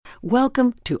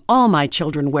Welcome to All My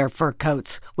Children Wear Fur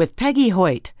Coats with Peggy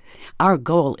Hoyt. Our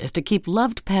goal is to keep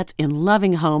loved pets in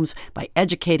loving homes by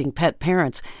educating pet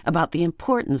parents about the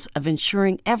importance of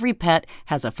ensuring every pet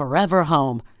has a forever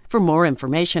home. For more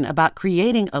information about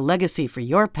creating a legacy for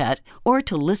your pet or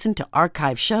to listen to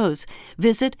archive shows,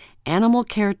 visit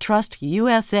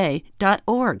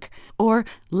animalcaretrustusa.org or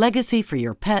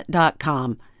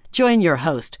legacyforyourpet.com. Join your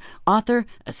host, author,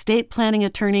 estate planning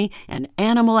attorney, and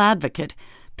animal advocate,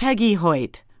 Peggy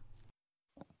Hoyt.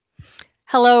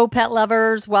 Hello, pet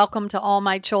lovers. Welcome to All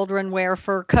My Children Wear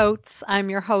Fur Coats. I'm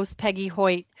your host, Peggy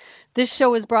Hoyt. This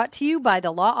show is brought to you by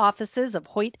the law offices of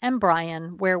Hoyt and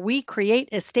Bryan, where we create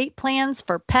estate plans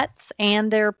for pets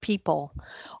and their people.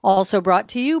 Also brought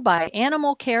to you by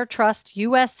Animal Care Trust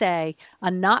USA, a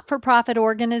not-for-profit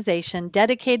organization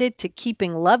dedicated to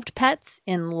keeping loved pets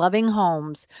in loving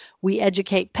homes. We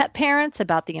educate pet parents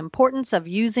about the importance of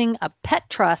using a pet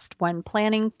trust when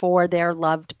planning for their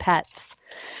loved pets.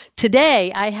 Today,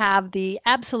 I have the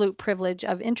absolute privilege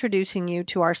of introducing you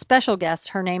to our special guest.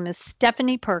 Her name is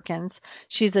Stephanie Perkins.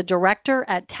 She's a director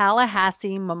at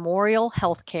Tallahassee Memorial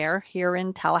Healthcare here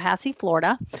in Tallahassee,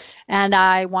 Florida. And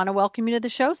I want to welcome you to the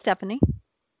show, Stephanie.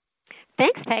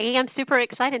 Thanks, Peggy. I'm super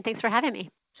excited. Thanks for having me.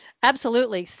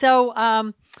 Absolutely.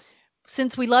 So,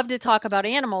 since we love to talk about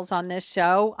animals on this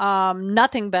show,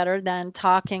 nothing better than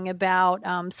talking about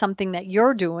something that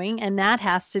you're doing, and that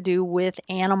has to do with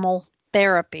animal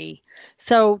therapy.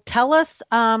 So tell us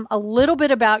a little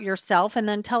bit about yourself, and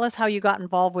then tell us how you got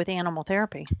involved with animal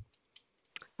therapy.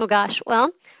 Oh, gosh.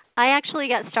 Well, I actually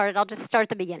got started. I'll just start at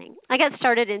the beginning. I got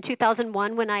started in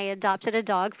 2001 when I adopted a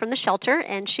dog from the shelter,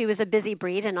 and she was a busy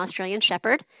breed, an Australian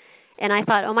Shepherd. And I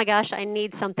thought, oh, my gosh, I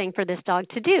need something for this dog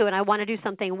to do, and I want to do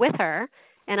something with her.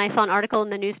 And I saw an article in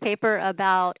the newspaper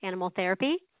about animal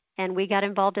therapy, and we got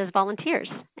involved as volunteers.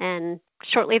 And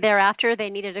shortly thereafter, they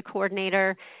needed a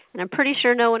coordinator, and I'm pretty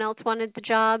sure no one else wanted the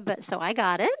job, but so I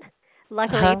got it,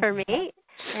 luckily for me.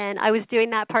 And I was doing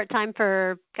that part-time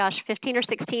for, 15 or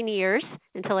 16 years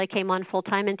until I came on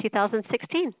full-time in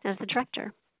 2016 as the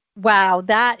director. Wow,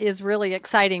 that is really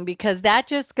exciting, because that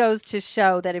just goes to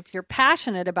show that if you're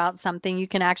passionate about something, you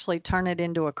can actually turn it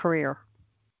into a career.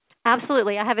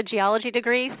 Absolutely. I have a geology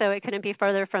degree, so it couldn't be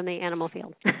further from the animal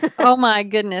field. Oh, my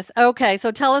goodness. Okay,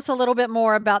 so tell us a little bit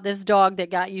more about this dog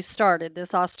that got you started,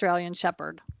 this Australian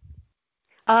Shepherd.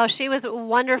 Oh, she was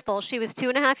wonderful. She was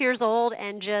 2.5 years old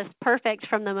and just perfect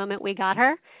from the moment we got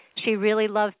her. She really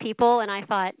loved people, and I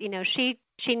thought,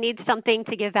 she needs something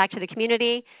to give back to the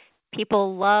community.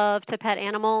 People love to pet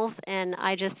animals, and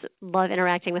I just love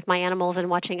interacting with my animals and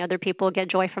watching other people get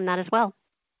joy from that as well.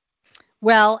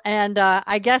 Well, and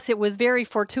I guess it was very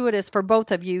fortuitous for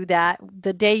both of you that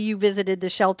the day you visited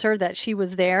the shelter that she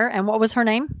was there. And what was her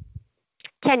name?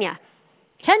 Kenya.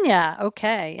 Kenya,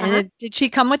 okay. And did she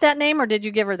come with that name, or did you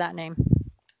give her that name?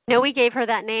 No, we gave her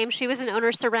that name. She was an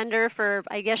owner surrender for,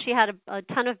 I guess she had a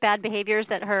ton of bad behaviors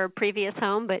at her previous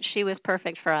home, but she was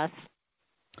perfect for us.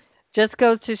 Just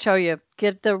goes to show you,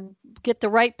 get the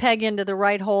right peg into the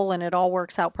right hole, and it all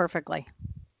works out perfectly.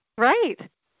 Right.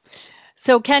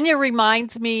 So Kenya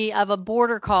reminds me of a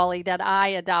border collie that I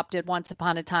adopted once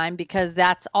upon a time, because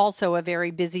that's also a very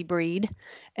busy breed.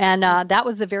 And that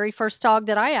was the very first dog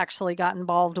that I actually got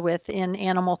involved with in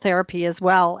animal therapy as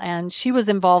well. And she was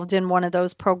involved in one of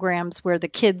those programs where the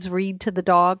kids read to the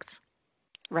dogs.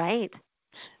 Right.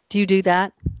 Do you do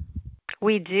that?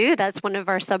 We do. That's one of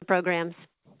our sub-programs.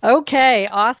 Okay,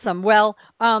 awesome. Well,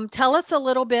 tell us a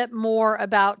little bit more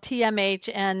about TMH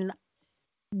and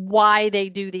why they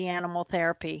do the animal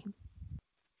therapy.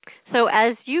 So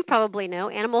as you probably know,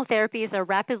 animal therapy is a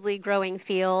rapidly growing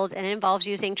field, and it involves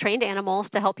using trained animals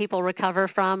to help people recover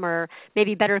from or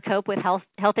maybe better cope with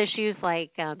health issues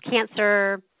like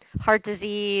cancer, heart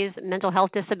disease, mental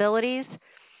health disabilities.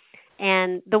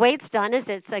 And the way it's done is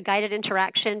it's a guided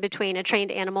interaction between a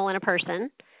trained animal and a person.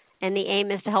 And the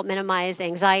aim is to help minimize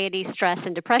anxiety, stress,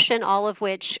 and depression, all of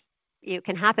which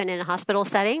can happen in a hospital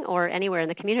setting or anywhere in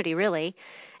the community, really.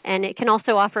 And it can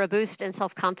also offer a boost in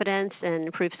self-confidence and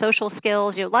improve social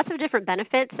skills, lots of different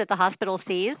benefits that the hospital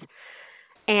sees.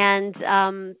 And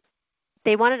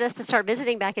they wanted us to start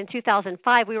visiting back in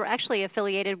 2005. We were actually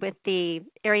affiliated with the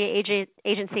Area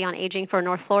Agency on Aging for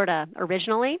North Florida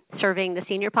originally, serving the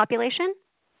senior population.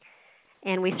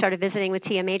 And we started visiting with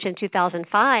TMH in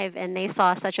 2005, and they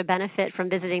saw such a benefit from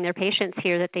visiting their patients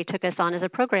here that they took us on as a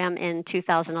program in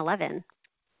 2011.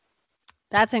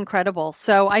 That's incredible.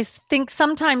 So I think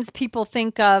sometimes people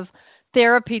think of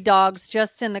therapy dogs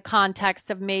just in the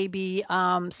context of maybe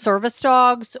service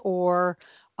dogs or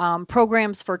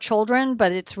programs for children,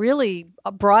 but it's really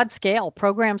a broad scale,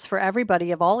 programs for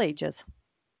everybody of all ages.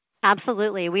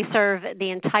 Absolutely. We serve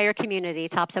the entire community,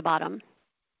 top to bottom,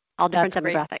 all different That's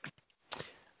great. demographics.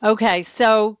 Okay,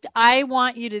 so I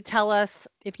want you to tell us,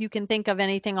 if you can think of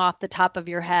anything off the top of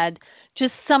your head,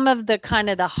 just some of the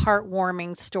kind of the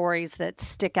heartwarming stories that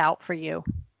stick out for you.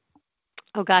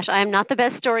 Oh gosh, I am not the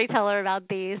best storyteller about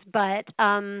these, but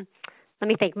let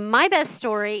me think. My best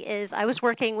story is I was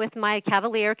working with my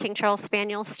Cavalier King Charles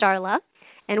Spaniel, Starla,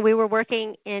 and we were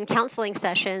working in counseling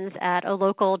sessions at a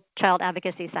local child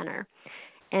advocacy center.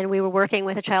 And we were working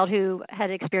with a child who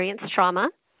had experienced trauma,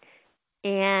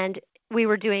 and we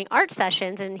were doing art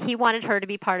sessions, and he wanted her to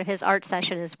be part of his art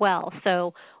session as well.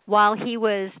 So while he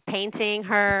was painting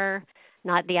her,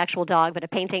 not the actual dog, but a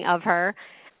painting of her,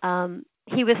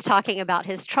 he was talking about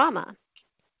his trauma.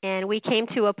 And we came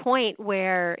to a point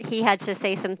where he had to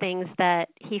say some things that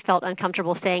he felt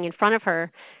uncomfortable saying in front of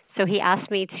her. So he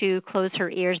asked me to close her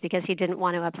ears because he didn't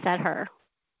want to upset her.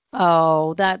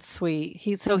 Oh, that's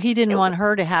sweet. So he didn't want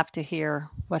her to have to hear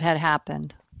what had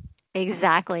happened.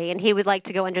 Exactly. And he would like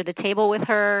to go under the table with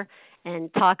her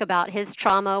and talk about his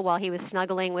trauma while he was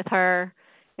snuggling with her.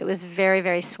 It was very,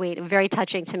 very sweet and very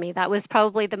touching to me. That was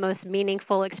probably the most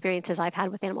meaningful experiences I've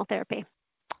had with animal therapy.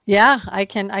 Yeah, I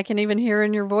can even hear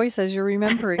in your voice as you're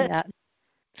remembering that.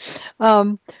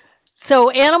 So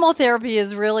animal therapy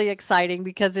is really exciting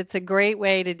because it's a great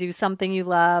way to do something you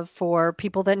love for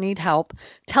people that need help.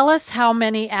 Tell us how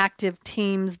many active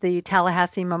teams the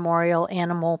Tallahassee Memorial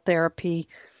Animal Therapy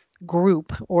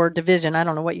Group or division, I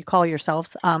don't know what you call yourselves,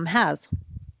 has.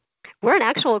 We're an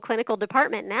actual clinical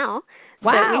department now.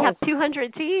 Wow. So we have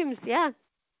 200 teams, yeah.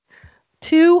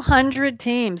 200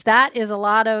 teams. That is a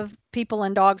lot of people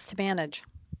and dogs to manage.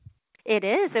 It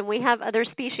is, and we have other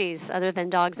species other than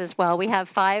dogs as well. We have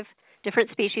 5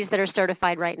 different species that are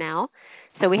certified right now.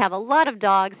 So we have a lot of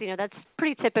dogs. That's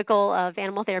pretty typical of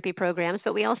animal therapy programs,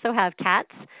 but we also have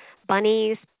cats,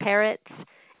 bunnies, parrots,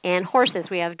 and horses.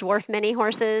 We have dwarf mini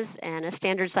horses and a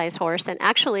standard size horse. And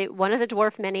actually, one of the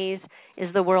dwarf minis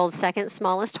is the world's second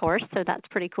smallest horse, so that's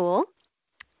pretty cool.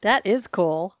 That is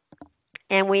cool.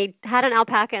 And we had an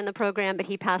alpaca in the program, but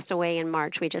he passed away in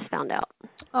March. We just found out.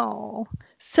 Oh,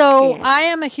 so Yeah. I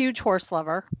am a huge horse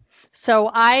lover.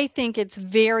 So I think it's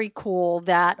very cool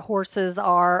that horses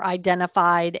are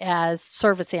identified as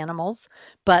service animals,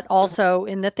 but also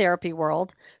in the therapy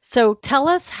world. So tell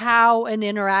us how an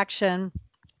interaction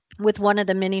with one of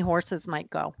the mini horses might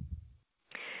go.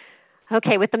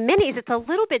 Okay, with the minis, it's a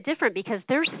little bit different because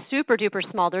they're super duper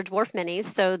small. They're dwarf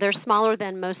minis, so they're smaller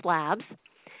than most labs.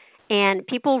 And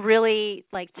people really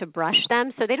like to brush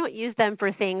them, so they don't use them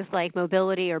for things like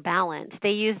mobility or balance.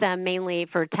 They use them mainly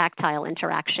for tactile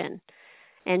interaction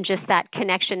and just that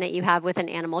connection that you have with an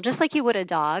animal, just like you would a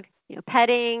dog,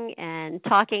 petting and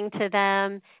talking to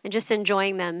them and just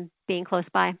enjoying them being close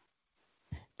by.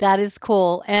 That is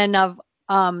cool. And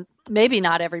maybe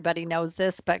not everybody knows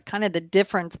this, but kind of the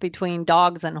difference between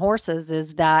dogs and horses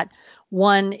is that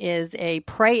one is a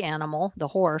prey animal, the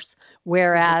horse,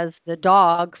 whereas the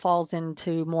dog falls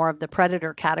into more of the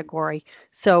predator category.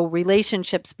 So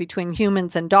relationships between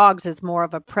humans and dogs is more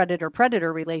of a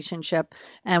predator-predator relationship.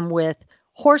 And with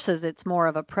horses, it's more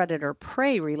of a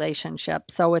predator-prey relationship.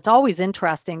 So it's always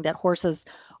interesting that horses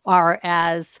are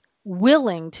as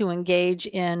willing to engage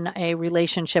in a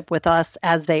relationship with us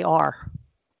as they are.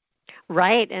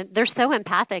 Right. And they're so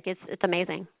empathic. It's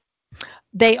amazing.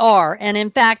 They are. And in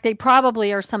fact, they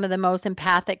probably are some of the most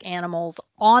empathic animals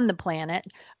on the planet,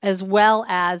 as well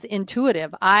as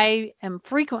intuitive. I am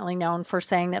frequently known for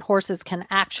saying that horses can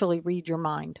actually read your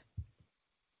mind.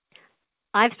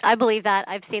 I believe that.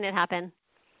 I've seen it happen.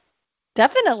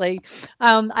 Definitely.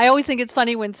 I always think it's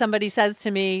funny when somebody says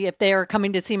to me, if they are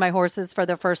coming to see my horses for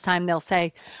the first time, they'll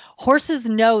say, horses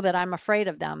know that I'm afraid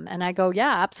of them. And I go,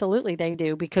 yeah, absolutely they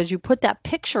do, because you put that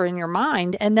picture in your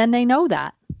mind and then they know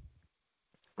that.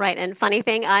 Right. And funny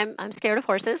thing, I'm scared of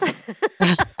horses.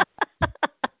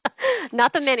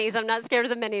 Not the minis. I'm not scared of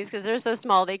the minis because they're so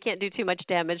small they can't do too much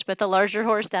damage. But the larger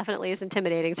horse definitely is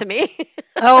intimidating to me.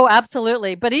 Oh,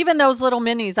 absolutely. But even those little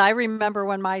minis, I remember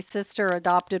when my sister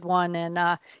adopted one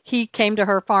and he came to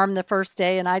her farm the first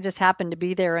day and I just happened to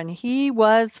be there and he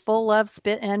was full of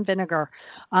spit and vinegar,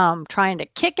 trying to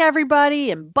kick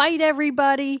everybody and bite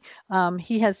everybody.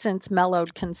 He has since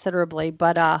mellowed considerably,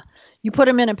 but you put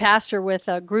him in a pasture with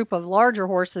a group of larger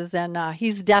horses and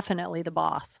he's definitely the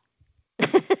boss.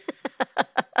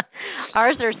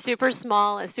 Ours are super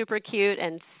small and super cute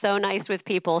and so nice with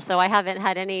people. So I haven't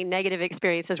had any negative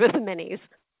experiences with the minis.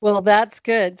 Well, that's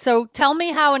good. So tell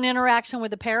me how an interaction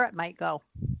with a parrot might go.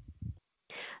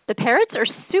 The parrots are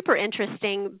super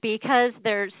interesting because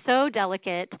they're so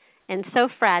delicate and so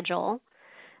fragile.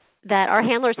 that our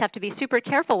handlers have to be super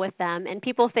careful with them. And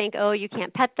people think, oh, you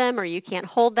can't pet them or you can't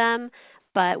hold them.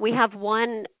 But we have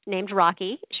one named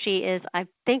Rocky. She is, I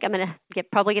think I'm going to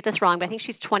probably get this wrong, but I think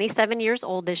she's 27 years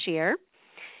old this year.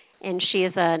 And she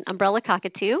is an umbrella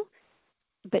cockatoo.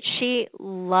 But she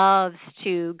loves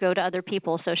to go to other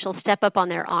people. So she'll step up on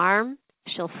their arm.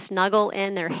 She'll snuggle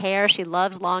in their hair. She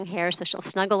loves long hair, so she'll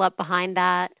snuggle up behind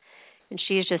that. And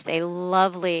she's just a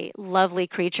lovely, lovely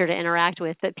creature to interact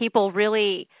with. But people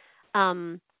really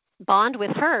bond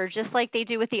with her just like they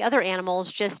do with the other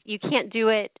animals. Just you can't do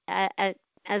it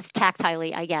as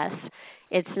tactilely, I guess.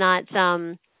 It's not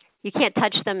you can't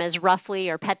touch them as roughly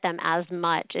or pet them as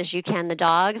much as you can the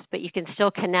dogs, but you can still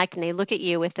connect, and they look at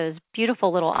you with those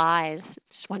beautiful little eyes.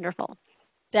 It's wonderful.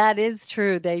 That is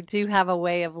true. They do have a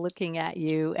way of looking at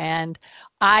you. And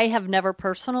I have never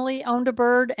personally owned a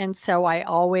bird, and so I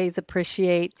always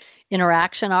appreciate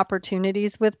interaction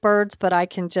opportunities with birds, but I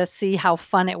can just see how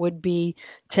fun it would be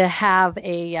to have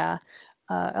a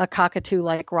cockatoo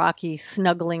like Rocky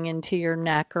snuggling into your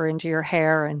neck or into your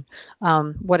hair, and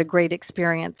what a great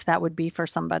experience that would be for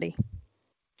somebody.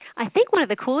 I think one of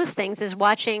the coolest things is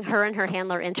watching her and her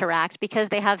handler interact because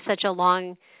they have such a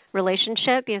long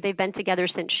relationship. You know, they've been together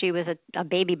since she was a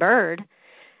baby bird,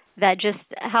 that just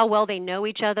how well they know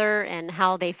each other and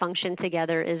how they function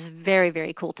together is very,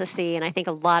 very cool to see. And I think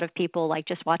a lot of people like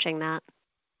just watching that.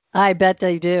 I bet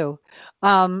they do.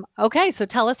 Okay, so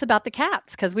tell us about the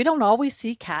cats, because we don't always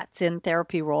see cats in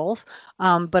therapy roles,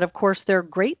 but of course they're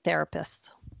great therapists.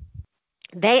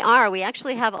 They are. We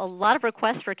actually have a lot of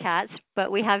requests for cats,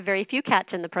 but we have very few cats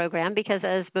in the program because,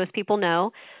 as most people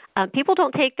know, people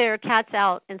don't take their cats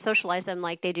out and socialize them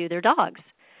like they do their dogs.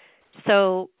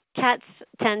 So cats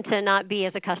tend to not be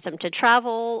as accustomed to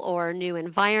travel or new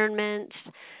environments.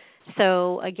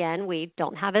 So again, we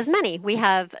don't have as many. We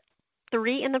have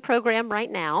 3 in the program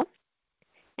right now,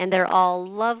 and they're all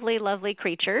lovely, lovely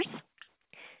creatures,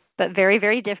 but very,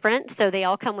 very different. So they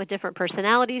all come with different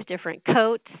personalities, different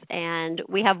coats, and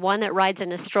we have one that rides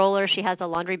in a stroller. She has a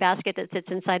laundry basket that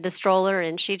sits inside the stroller,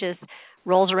 and she just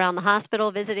rolls around the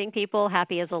hospital visiting people,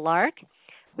 happy as a lark.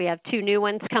 We have 2 new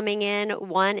ones coming in.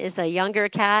 One is a younger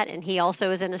cat, and he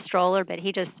also is in a stroller, but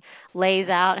he just lays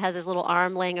out, has his little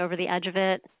arm laying over the edge of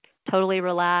it, totally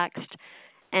relaxed.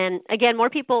 And again, more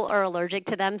people are allergic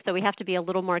to them, so we have to be a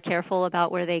little more careful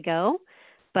about where they go,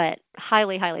 but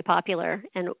highly, highly popular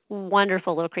and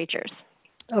wonderful little creatures.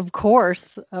 Of course,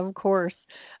 of course.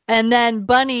 And then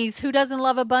bunnies. Who doesn't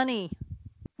love a bunny?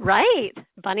 Right.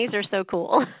 Bunnies are so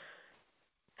cool.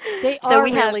 They are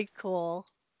really cool.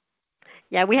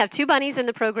 Yeah, we have 2 bunnies in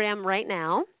the program right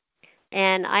now,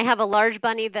 and I have a large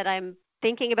bunny that I'm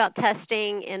thinking about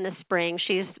testing in the spring.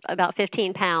 She's about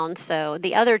 15 pounds, so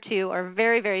the other 2 are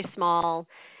very, very small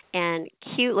and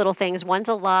cute little things. One's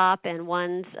a lop and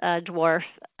one's a dwarf.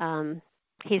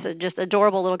 He's just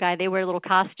adorable little guy. They wear little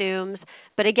costumes.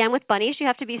 But again, with bunnies, you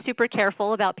have to be super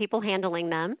careful about people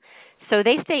handling them. So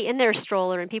they stay in their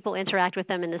stroller, and people interact with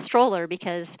them in the stroller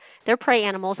because they're prey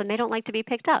animals and they don't like to be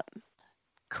picked up.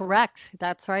 Correct.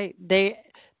 That's right.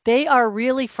 They are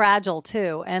really fragile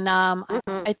too. And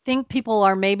I think people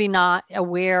are maybe not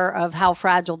aware of how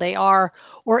fragile they are,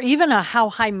 or even how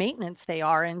high maintenance they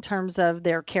are in terms of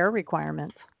their care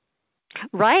requirements.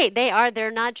 Right. They are.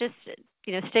 They're not just,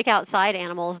 stick outside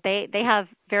animals. They have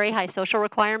very high social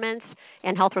requirements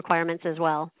and health requirements as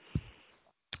well.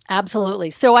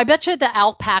 Absolutely. So I bet you the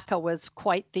alpaca was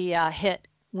quite the hit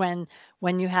when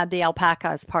you had the alpaca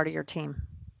as part of your team.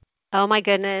 Oh, my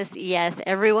goodness. Yes.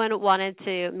 Everyone wanted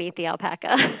to meet the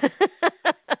alpaca.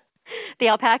 The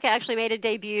alpaca actually made a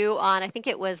debut on, I think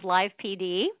it was Live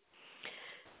PD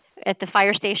at the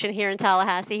fire station here in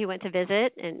Tallahassee. He went to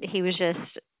visit, and he was just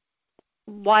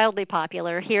wildly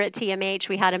popular. Here at TMH,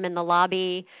 we had him in the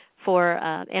lobby for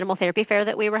animal therapy fair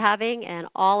that we were having, and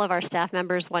all of our staff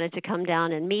members wanted to come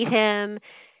down and meet him.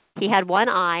 He had one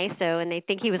eye, and they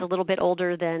think he was a little bit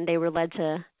older than they were led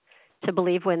to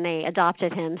believe when they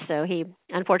adopted him. So he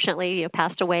unfortunately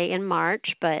passed away in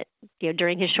March, but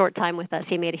during his short time with us,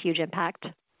 he made a huge impact.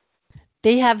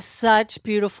 They have such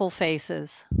beautiful faces.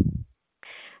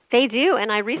 They do,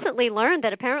 and I recently learned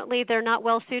that apparently they're not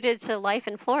well suited to life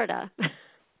in Florida.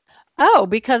 Oh,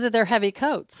 because of their heavy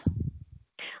coats.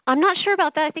 I'm not sure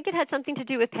about that. I think it had something to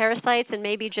do with parasites and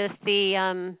maybe just the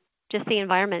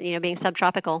environment, being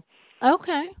subtropical.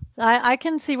 Okay. I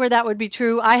can see where that would be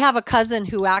true. I have a cousin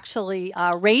who actually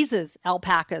raises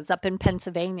alpacas up in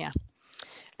Pennsylvania.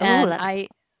 And I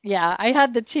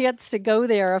had the chance to go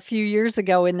there a few years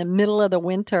ago in the middle of the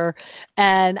winter,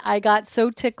 and I got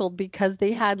so tickled because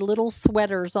they had little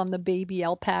sweaters on the baby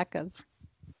alpacas.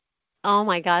 Oh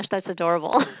my gosh, that's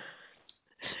adorable.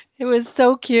 It was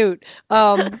so cute.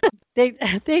 Um, they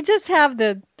they just have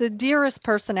the dearest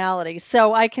personality.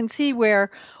 So I can see where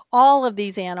all of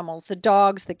these animals, the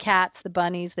dogs, the cats, the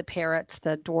bunnies, the parrots,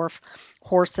 the dwarf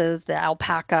horses, the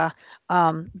alpaca,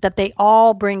 that they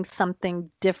all bring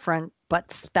something different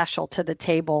but special to the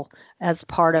table as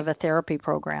part of a therapy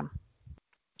program.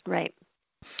 Right.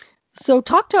 So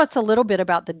talk to us a little bit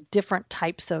about the different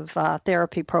types of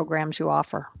therapy programs you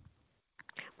offer.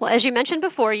 Well, as you mentioned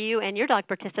before, you and your dog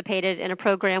participated in a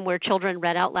program where children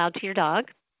read out loud to your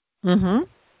dog. Mm-hmm.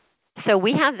 So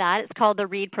we have that. It's called the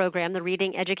READ program, the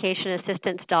Reading Education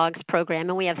Assistance Dogs program,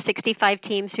 and we have 65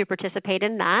 teams who participate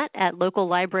in that at local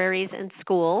libraries and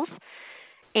schools.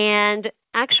 And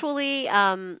actually,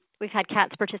 we've had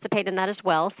cats participate in that as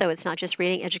well, so it's not just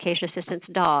Reading Education Assistance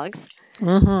Dogs.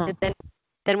 Mm-hmm. And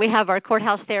then we have our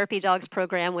Courthouse Therapy Dogs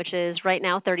program, which is right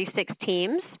now 36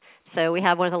 teams. So we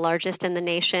have one of the largest in the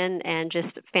nation and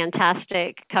just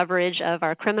fantastic coverage of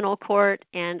our criminal court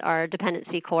and our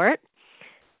dependency court.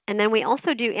 And then we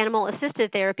also do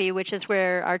animal-assisted therapy, which is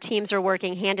where our teams are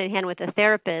working hand-in-hand with a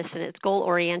therapist, and it's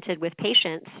goal-oriented with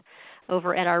patients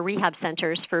over at our rehab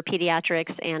centers for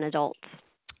pediatrics and adults.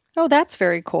 Oh, that's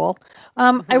very cool.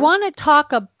 I want to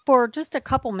talk for just a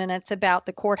couple minutes about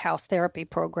the courthouse therapy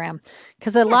program,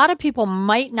 because a lot of people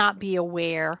might not be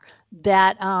aware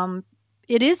that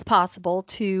it is possible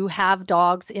to have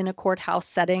dogs in a courthouse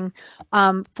setting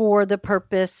for the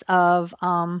purpose of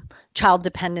child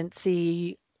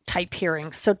dependency type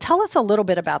hearings. So tell us a little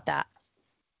bit about that.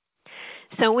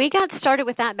 So we got started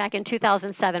with that back in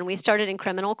 2007. We started in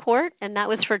criminal court, and that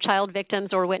was for child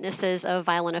victims or witnesses of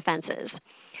violent offenses.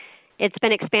 It's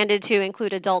been expanded to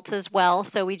include adults as well,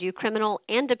 so we do criminal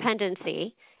and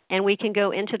dependency, and we can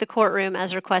go into the courtroom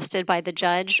as requested by the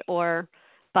judge or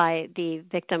by the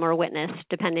victim or witness,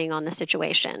 depending on the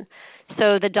situation.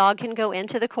 So the dog can go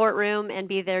into the courtroom and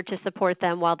be there to support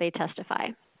them while they testify.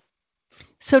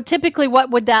 So typically,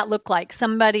 what would that look like?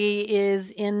 Somebody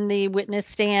is in the witness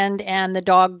stand and the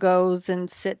dog goes and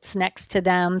sits next to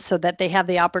them so that they have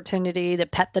the opportunity to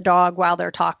pet the dog while they're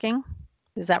talking?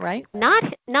 Is that right?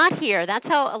 Not here. That's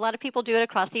how a lot of people do it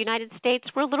across the United States.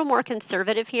 We're a little more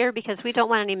conservative here because we don't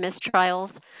want any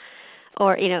mistrials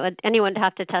or anyone to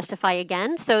have to testify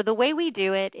again. So the way we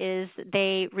do it is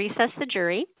they recess the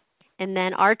jury, and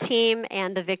then our team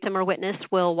and the victim or witness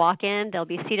will walk in. They'll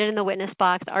be seated in the witness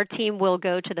box. Our team will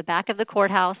go to the back of the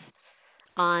courthouse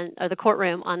or the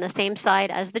courtroom on the same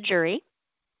side as the jury.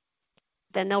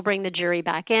 Then they'll bring the jury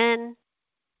back in.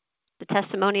 The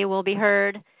testimony will be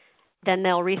heard. Then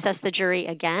they'll recess the jury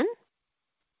again.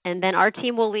 And then our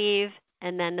team will leave,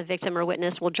 and then the victim or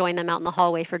witness will join them out in the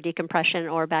hallway for decompression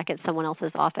or back at someone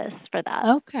else's office for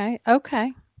that.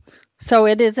 Okay. So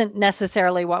it isn't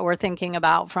necessarily what we're thinking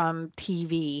about from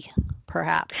TV,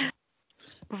 perhaps.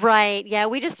 Right. Yeah,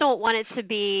 we just don't want it to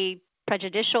be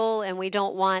prejudicial, and we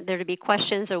don't want there to be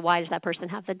questions of why does that person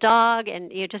have the dog,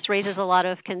 and it just raises a lot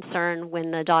of concern when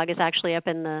the dog is actually up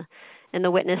in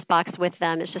the witness box with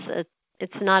them.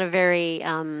 It's not a very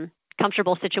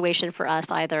comfortable situation for us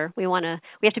either. We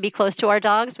have to be close to our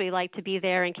dogs. We like to be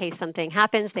there in case something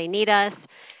happens, they need us,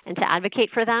 and to advocate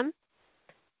for them.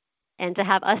 And to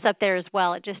have us up there as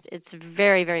well, it's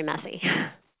very, very messy.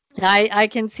 I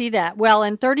can see that. Well,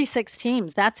 in 36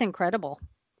 teams, that's incredible.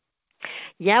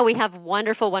 Yeah, we have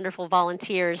wonderful, wonderful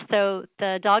volunteers. So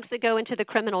the dogs that go into the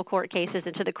criminal court cases,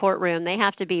 into the courtroom, they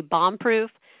have to be bomb-proof,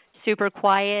 super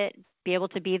quiet, be able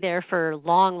to be there for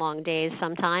long, long days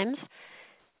sometimes.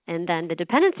 And then the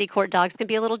dependency court dogs can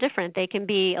be a little different. They can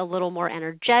be a little more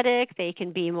energetic. They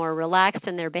can be more relaxed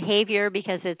in their behavior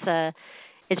because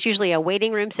it's usually a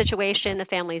waiting room situation. The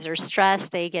families are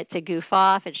stressed. They get to goof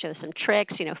off and show some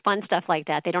tricks, fun stuff like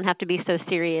that. They don't have to be so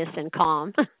serious and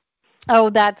calm.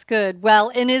 Oh, that's good.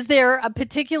 Well, and is there a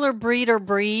particular breed or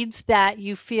breeds that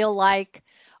you feel like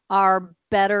are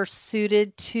better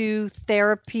suited to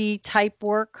therapy type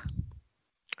work?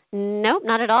 Nope,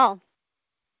 not at all.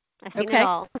 I've seen it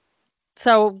all.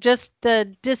 So just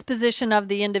the disposition of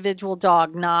the individual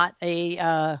dog, not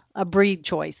a breed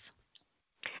choice.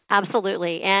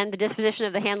 Absolutely. And the disposition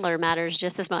of the handler matters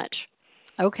just as much.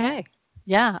 Okay.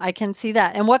 Yeah, I can see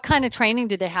that. And what kind of training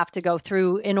do they have to go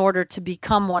through in order to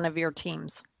become one of your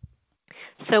teams?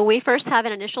 So we first have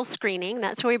an initial screening.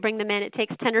 That's where we bring them in. It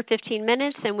takes 10 or 15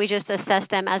 minutes, and we just assess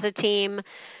them as a team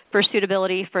for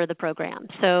suitability for the program.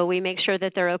 So we make sure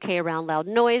that they're okay around loud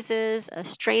noises, a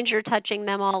stranger touching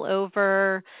them all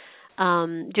over,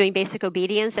 doing basic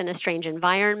obedience in a strange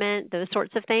environment, those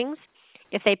sorts of things.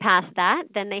 If they pass that,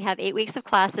 then they have 8 weeks of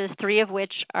classes, 3 of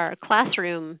which are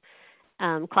classroom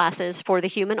classes for the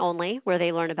human only, where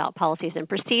they learn about policies and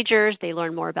procedures, they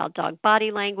learn more about dog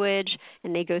body language,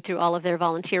 and they go through all of their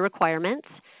volunteer requirements.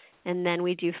 And then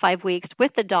we do 5 weeks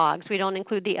with the dogs. We don't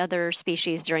include the other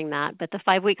species during that, but the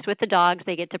 5 weeks with the dogs,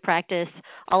 they get to practice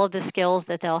all of the skills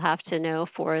that they'll have to know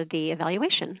for the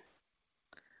evaluation.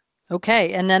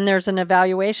 Okay, and then there's an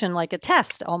evaluation, like a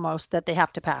test almost, that they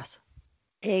have to pass.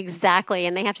 Exactly,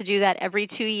 and they have to do that every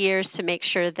 2 years to make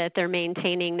sure that they're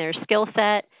maintaining their skill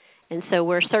set. And so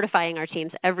we're certifying our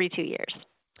teams every 2 years.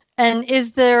 And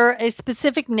is there a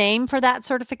specific name for that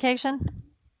certification?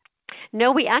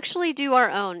 No, we actually do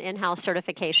our own in-house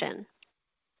certification.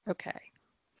 Okay,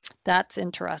 that's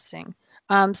interesting.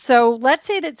 So let's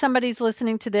say that somebody's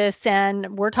listening to this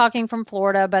and we're talking from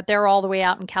Florida, but they're all the way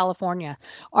out in California.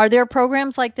 Are there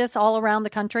programs like this all around the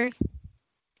country?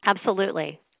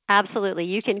 Absolutely. Absolutely.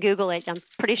 You can Google it. I'm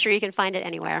pretty sure you can find it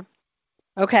anywhere.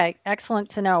 Okay, excellent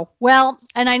to know. Well,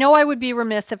 and I know I would be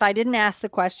remiss if I didn't ask the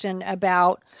question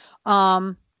about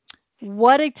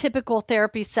what a typical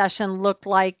therapy session looked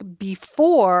like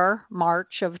before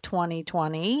March of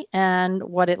 2020 and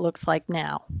what it looks like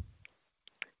now.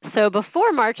 So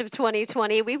before March of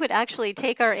 2020, we would actually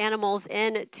take our animals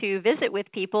in to visit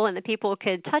with people, and the people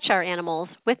could touch our animals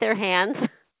with their hands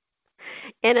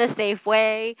in a safe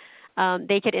way.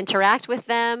 They could interact with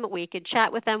them. We could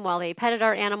chat with them while they petted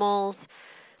our animals.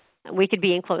 We could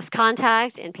be in close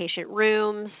contact in patient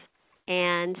rooms.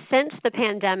 And since the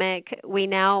pandemic, we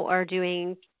now are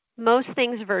doing most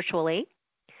things virtually.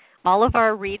 All of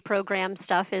our READ program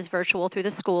stuff is virtual through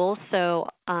the schools. So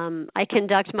I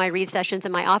conduct my READ sessions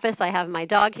in my office. I have my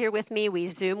dog here with me.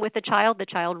 We Zoom with the child. The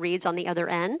child reads on the other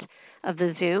end of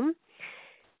the Zoom.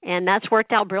 And that's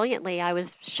worked out brilliantly. I was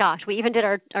shocked. We even did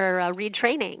our READ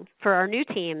training for our new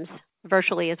teams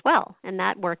virtually as well. And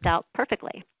that worked out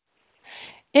perfectly.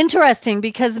 Interesting,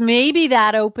 because maybe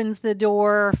that opens the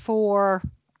door for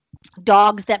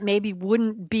dogs that maybe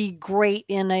wouldn't be great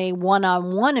in a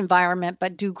one-on-one environment,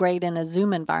 but do great in a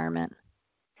Zoom environment.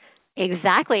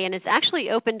 Exactly, and it's actually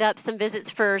opened up some visits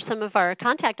for some of our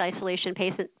contact isolation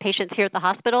patients here at the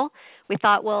hospital. We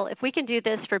thought, well, if we can do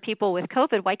this for people with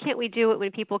COVID, why can't we do it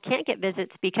when people can't get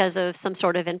visits because of some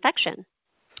sort of infection?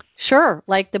 Sure,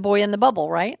 like the boy in the bubble,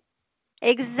 right?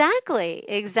 Exactly.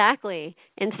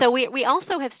 And so we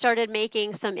also have started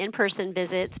making some in-person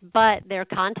visits, but they're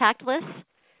contactless,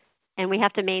 and we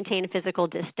have to maintain physical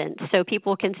distance. So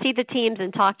people can see the teams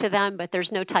and talk to them, but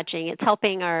there's no touching. It's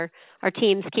helping our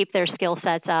teams keep their skill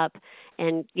sets up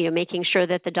and making sure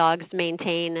that the dogs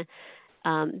maintain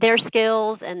their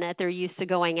skills and that they're used to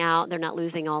going out. They're not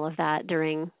losing all of that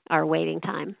during our waiting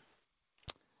time.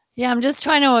 Yeah, I'm just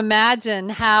trying to imagine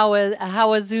how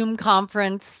a Zoom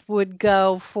conference would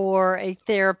go for a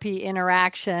therapy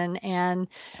interaction, and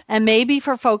maybe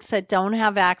for folks that don't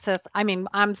have access. I mean,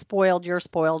 I'm spoiled, you're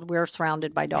spoiled, we're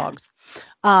surrounded by dogs.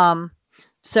 Yeah.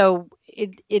 So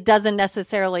it doesn't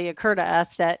necessarily occur to us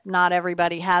that not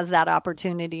everybody has that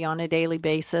opportunity on a daily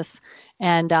basis.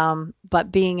 And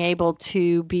but being able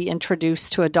to be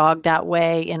introduced to a dog that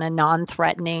way in a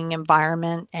non-threatening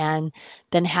environment, and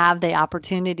then have the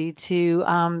opportunity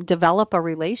to develop a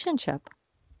relationship.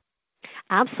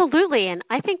 Absolutely. And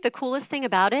I think the coolest thing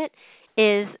about it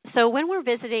is, so when we're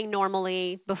visiting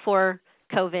normally before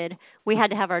COVID, we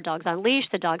had to have our dogs on leash.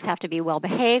 The dogs have to be well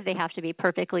behaved. They have to be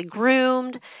perfectly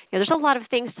groomed. There's a lot of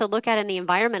things to look at in the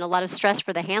environment, a lot of stress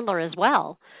for the handler as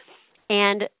well.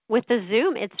 And with the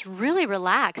Zoom, it's really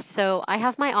relaxed. So I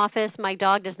have my office. My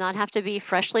dog does not have to be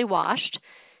freshly washed.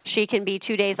 She can be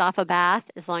 2 days off a bath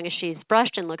as long as she's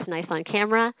brushed and looks nice on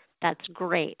camera. That's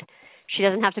great. She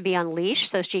doesn't have to be on leash,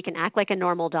 so she can act like a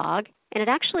normal dog. And it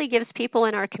actually gives people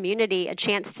in our community a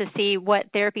chance to see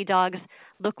what therapy dogs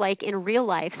look like in real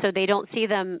life, so they don't see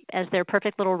them as their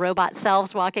perfect little robot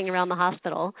selves walking around the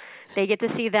hospital. They get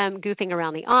to see them goofing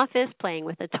around the office, playing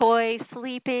with a toy,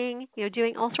 sleeping,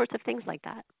 doing all sorts of things like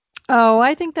that. Oh,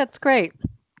 I think that's great.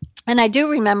 And I do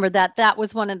remember that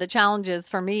was one of the challenges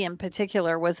for me in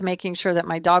particular, was making sure that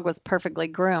my dog was perfectly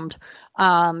groomed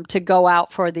to go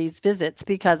out for these visits,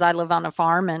 because I live on a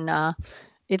farm, and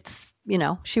it's,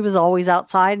 she was always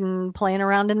outside and playing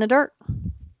around in the dirt.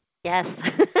 Yes.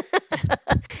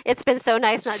 It's been so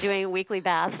nice not doing weekly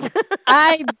baths.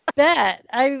 I bet.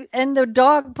 And the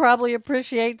dog probably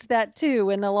appreciates that too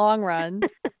in the long run.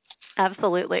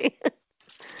 Absolutely.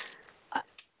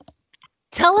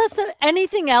 Tell us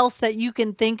anything else that you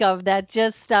can think of that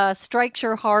just strikes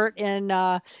your heart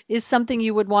and is something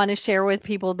you would want to share with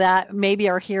people that maybe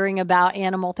are hearing about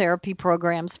animal therapy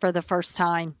programs for the first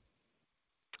time.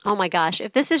 Oh my gosh.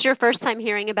 If this is your first time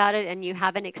hearing about it and you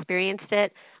haven't experienced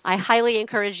it, I highly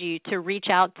encourage you to reach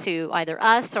out to either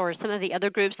us or some of the other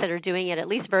groups that are doing it, at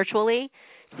least virtually,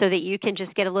 so that you can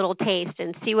just get a little taste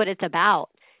and see what it's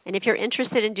about. And if you're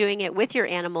interested in doing it with your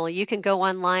animal, you can go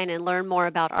online and learn more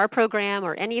about our program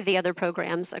or any of the other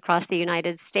programs across the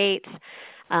United States.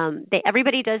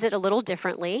 Everybody does it a little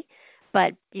differently,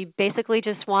 but you basically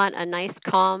just want a nice,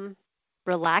 calm,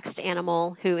 relaxed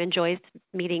animal who enjoys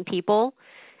meeting people.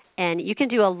 And you can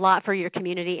do a lot for your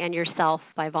community and yourself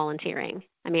by volunteering.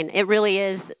 I mean, it really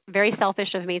is very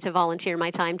selfish of me to volunteer my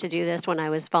time to do this when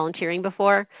I was volunteering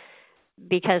before,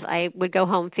 because I would go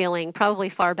home feeling probably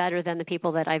far better than the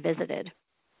people that I visited.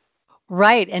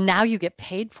 Right. And now you get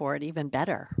paid for it even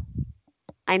better.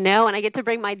 I know. And I get to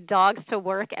bring my dogs to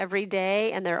work every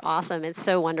day, and they're awesome. It's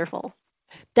so wonderful.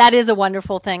 That is a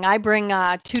wonderful thing. I bring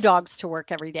 2 dogs to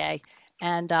work every day.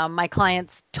 And my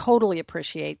clients totally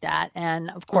appreciate that.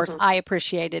 And of course, I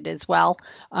appreciate it as well.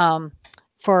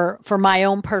 For my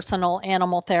own personal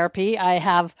animal therapy, I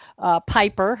have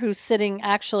Piper, who's sitting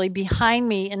actually behind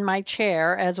me in my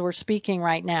chair as we're speaking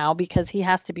right now, because he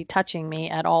has to be touching me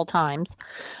at all times.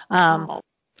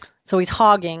 So he's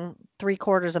hogging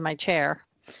 3/4 of my chair.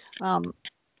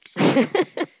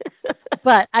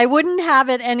 But I wouldn't have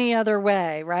it any other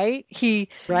way, right?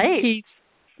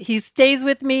 He stays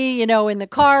with me, in the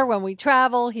car when we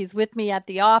travel. He's with me at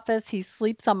the office. He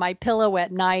sleeps on my pillow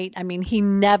at night. I mean, he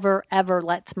never, ever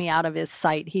lets me out of his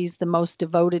sight. He's the most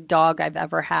devoted dog I've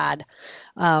ever had.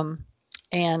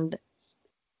 And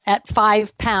at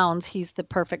 5 pounds, he's the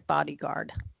perfect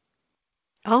bodyguard.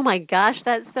 Oh my gosh,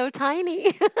 that's so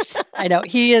tiny. I know.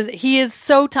 He is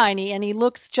so tiny, and he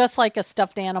looks just like a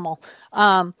stuffed animal.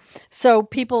 So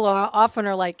people often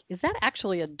are like, is that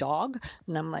actually a dog?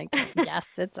 And I'm like, yes,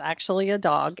 it's actually a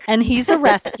dog. And he's a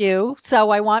rescue. So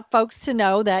I want folks to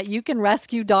know that you can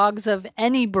rescue dogs of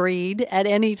any breed at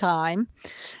any time.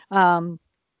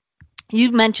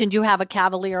 You mentioned you have a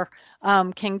Cavalier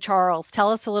King Charles.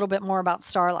 Tell us a little bit more about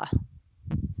Starla.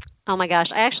 Oh my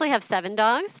gosh, I actually have 7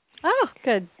 dogs. Oh,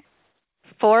 good.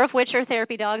 4 of which are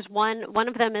therapy dogs. One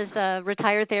of them is a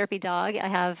retired therapy dog. I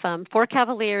have 4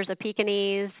 Cavaliers, a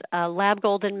Pekingese, a Lab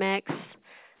Golden Mix,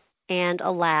 and a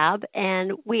Lab.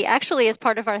 And we actually, as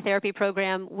part of our therapy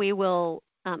program, we will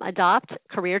adopt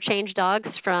career change dogs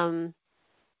from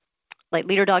like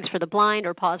Leader Dogs for the Blind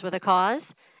or Paws with a Cause,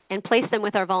 and place them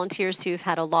with our volunteers who've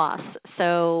had a loss,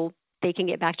 so they can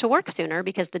get back to work sooner,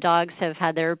 because the dogs have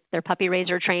had their puppy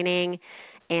raiser training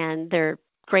and they're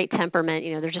great temperament,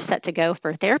 they're just set to go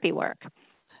for therapy work.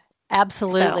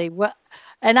 Absolutely. So. Well,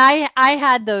 and I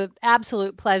had the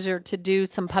absolute pleasure to do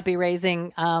some puppy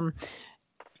raising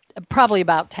probably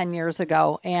about 10 years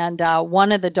ago. And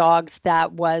one of the dogs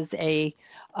that was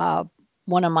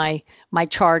one of my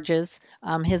charges,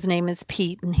 his name is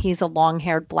Pete, and he's a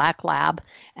long-haired black lab,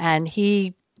 and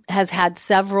he has had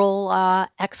several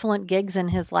excellent gigs in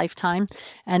his lifetime.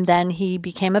 And then he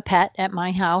became a pet at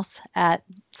my house at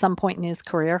some point in his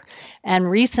career. And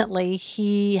recently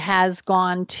he has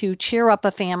gone to cheer up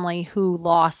a family who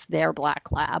lost their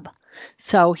black lab.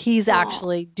 So he's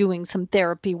actually doing some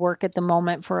therapy work at the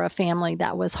moment for a family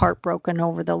that was heartbroken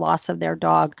over the loss of their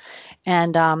dog.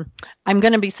 And I'm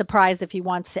going to be surprised if he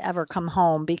wants to ever come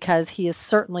home, because he is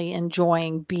certainly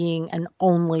enjoying being an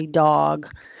only dog.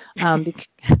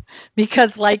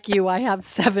 Because like you, I have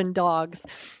 7 dogs.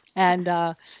 And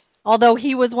although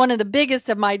he was one of the biggest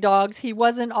of my dogs, he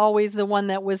wasn't always the one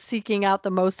that was seeking out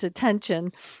the most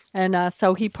attention. And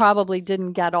so he probably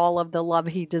didn't get all of the love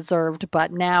he deserved.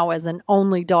 But now, as an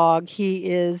only dog, he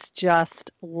is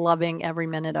just loving every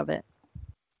minute of it.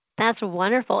 That's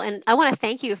wonderful. And I want to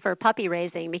thank you for puppy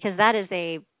raising, because that's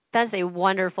a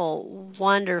wonderful,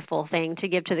 wonderful thing to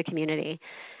give to the community.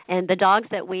 And the dogs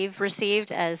that we've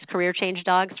received as career change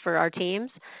dogs for our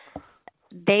teams,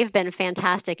 they've been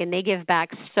fantastic, and they give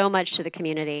back so much to the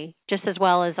community, just as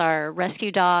well as our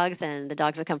rescue dogs and the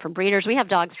dogs that come from breeders. We have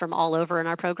dogs from all over in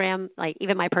our program, like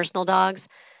even my personal dogs.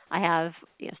 I have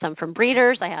some from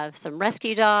breeders, I have some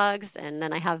rescue dogs, and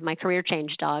then I have my career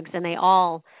change dogs, and they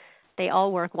all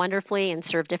work wonderfully and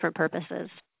serve different purposes.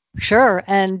 Sure,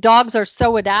 and dogs are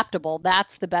so adaptable.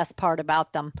 That's the best part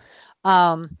about them.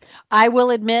 I will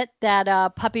admit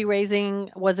that puppy raising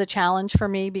was a challenge for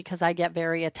me, because I get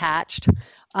very attached.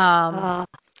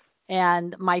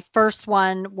 And my first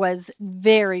one was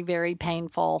very, very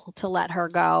painful to let her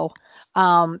go,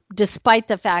 despite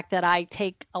the fact that I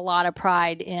take a lot of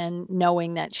pride in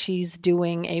knowing that she's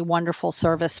doing a wonderful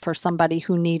service for somebody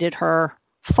who needed her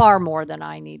far more than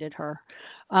I needed her.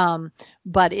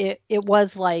 But it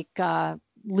was like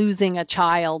losing a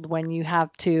child when you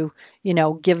have to,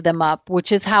 give them up,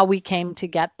 which is how we came to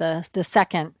get the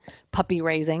second puppy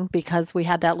raising, because we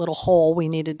had that little hole we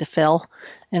needed to fill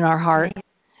in our heart.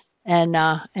 And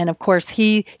of course,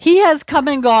 he has come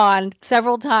and gone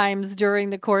several times during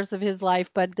the course of his life,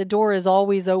 but the door is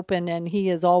always open and he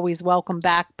is always welcome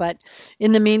back. But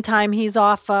in the meantime, he's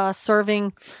off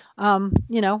serving,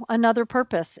 another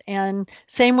purpose. And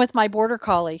same with my border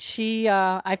collie.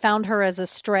 I found her as a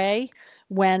stray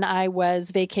when I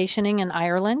was vacationing in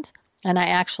Ireland, and I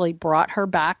actually brought her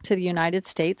back to the United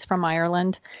States from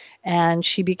Ireland, and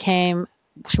she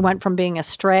went from being a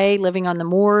stray living on the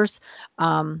moors,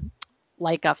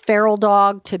 like a feral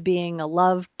dog, to being a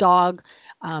loved dog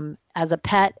as a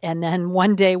pet. And then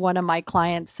one day, one of my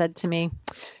clients said to me,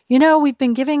 we've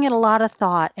been giving it a lot of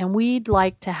thought and we'd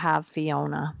like to have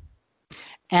Fiona.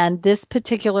 And this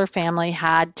particular family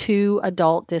had 2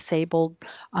 adult disabled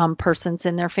persons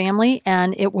in their family,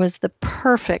 and it was the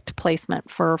perfect placement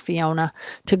for Fiona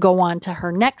to go on to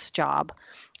her next job.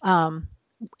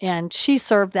 And she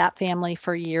served that family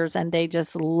for years, and they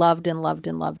just loved and loved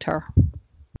and loved her.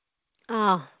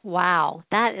 Oh, wow.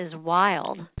 That is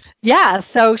wild. Yeah.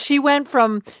 So she went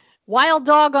from wild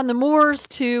dog on the moors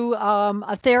to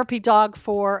a therapy dog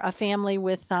for a family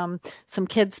with some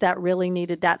kids that really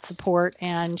needed that support.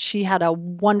 And she had a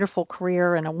wonderful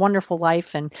career and a wonderful life,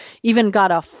 and even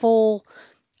got a full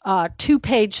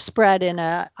 2-page spread in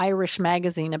an Irish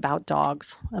magazine about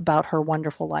dogs, about her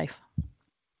wonderful life.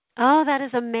 Oh, that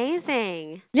is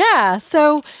amazing. Yeah.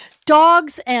 So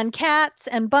dogs and cats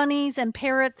and bunnies and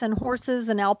parrots and horses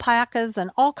and alpacas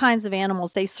and all kinds of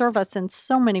animals, they serve us in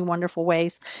so many wonderful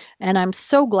ways. And I'm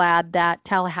so glad that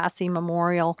Tallahassee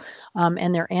Memorial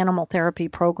and their animal therapy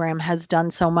program has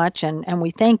done so much. And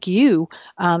we thank you,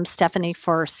 Stephanie,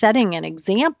 for setting an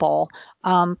example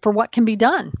for what can be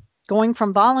done, going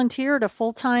from volunteer to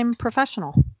full-time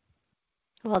professional.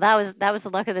 Well, that was the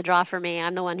luck of the draw for me.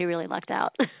 I'm the one who really lucked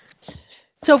out.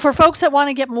 So for folks that want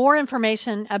to get more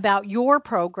information about your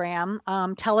program,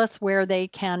 tell us where they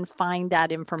can find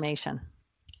that information.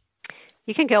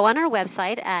 You can go on our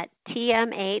website at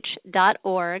tmh.org/animal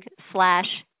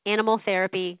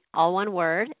therapy, all one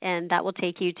word, and that will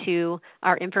take you to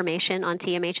our information on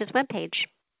TMH's webpage.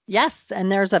 Yes,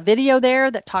 and there's a video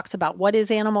there that talks about what is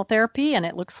animal therapy, and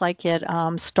it looks like it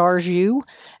stars you,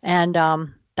 and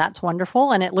that's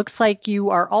wonderful. And it looks like you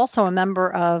are also a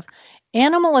member of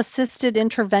Animal Assisted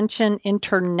Intervention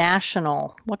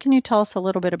International. What can you tell us a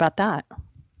little bit about that?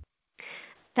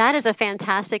 That is a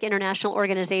fantastic international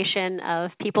organization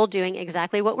of people doing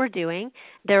exactly what we're doing.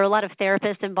 There are a lot of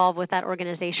therapists involved with that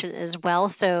organization as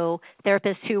well. So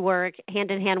therapists who work hand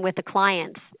in hand with the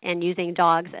clients and using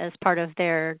dogs as part of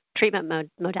their treatment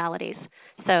modalities.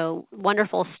 So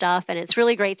wonderful stuff. And it's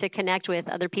really great to connect with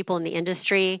other people in the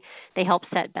industry. They help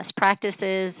set best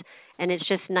practices. And it's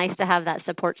just nice to have that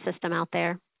support system out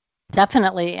there.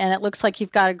 Definitely. And it looks like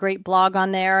you've got a great blog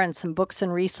on there and some books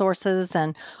and resources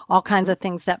and all kinds of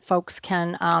things that folks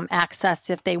can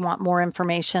access if they want more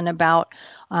information about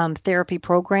therapy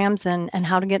programs and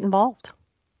how to get involved.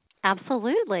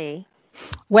 Absolutely.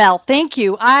 Well, thank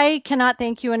you. I cannot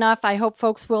thank you enough. I hope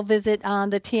folks will visit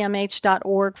the tmh.org/animal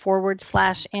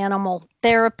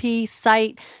therapy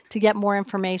site to get more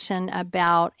information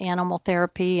about animal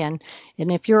therapy. And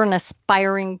if you're an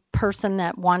aspiring person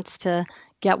that wants to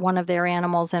get one of their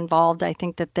animals involved, I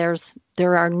think that there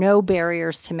are no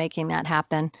barriers to making that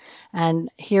happen.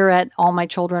 And here at All My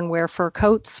Children Wear Fur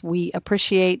Coats, we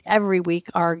appreciate every week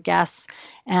our guests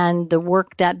and the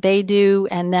work that they do,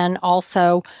 and then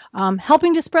also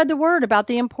helping to spread the word about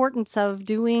the importance of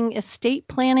doing estate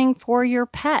planning for your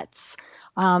pets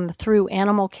through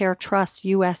Animal Care Trust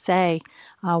USA,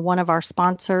 one of our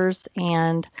sponsors,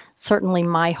 and certainly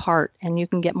My Heart. And you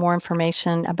can get more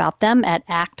information about them at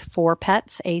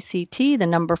Act4Pets, ACT, the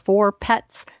number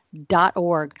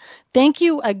 4pets.org. Thank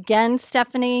you again,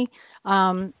 Stephanie.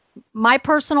 My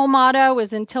personal motto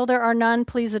is until there are none,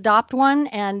 please adopt one.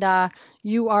 And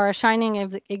you are a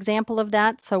shining example of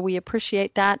that. So we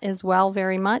appreciate that as well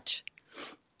very much.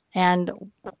 And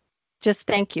just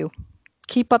thank you.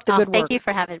 Keep up the good work. Thank you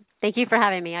for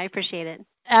having me. I appreciate it.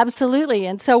 Absolutely.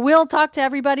 And so we'll talk to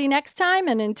everybody next time.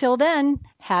 And until then,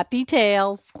 happy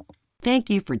tails.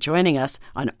 Thank you for joining us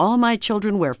on All My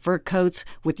Children Wear Fur Coats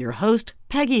with your host,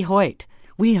 Peggy Hoyt.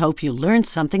 We hope you learned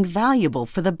something valuable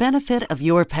for the benefit of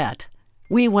your pet.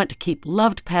 We want to keep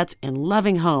loved pets in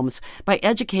loving homes by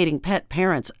educating pet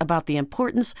parents about the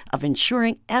importance of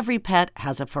ensuring every pet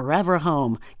has a forever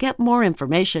home. Get more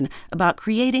information about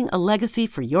creating a legacy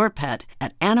for your pet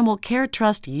at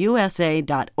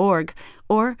animalcaretrustusa.org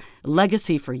or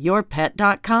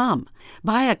legacyforyourpet.com.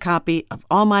 Buy a copy of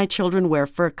All My Children Wear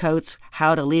Fur Coats,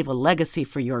 How to Leave a Legacy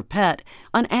for Your Pet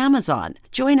on Amazon.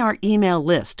 Join our email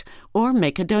list or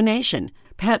make a donation.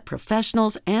 Pet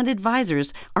professionals and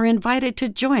advisors are invited to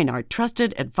join our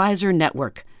Trusted Advisor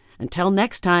Network. Until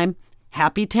next time,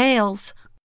 happy tails!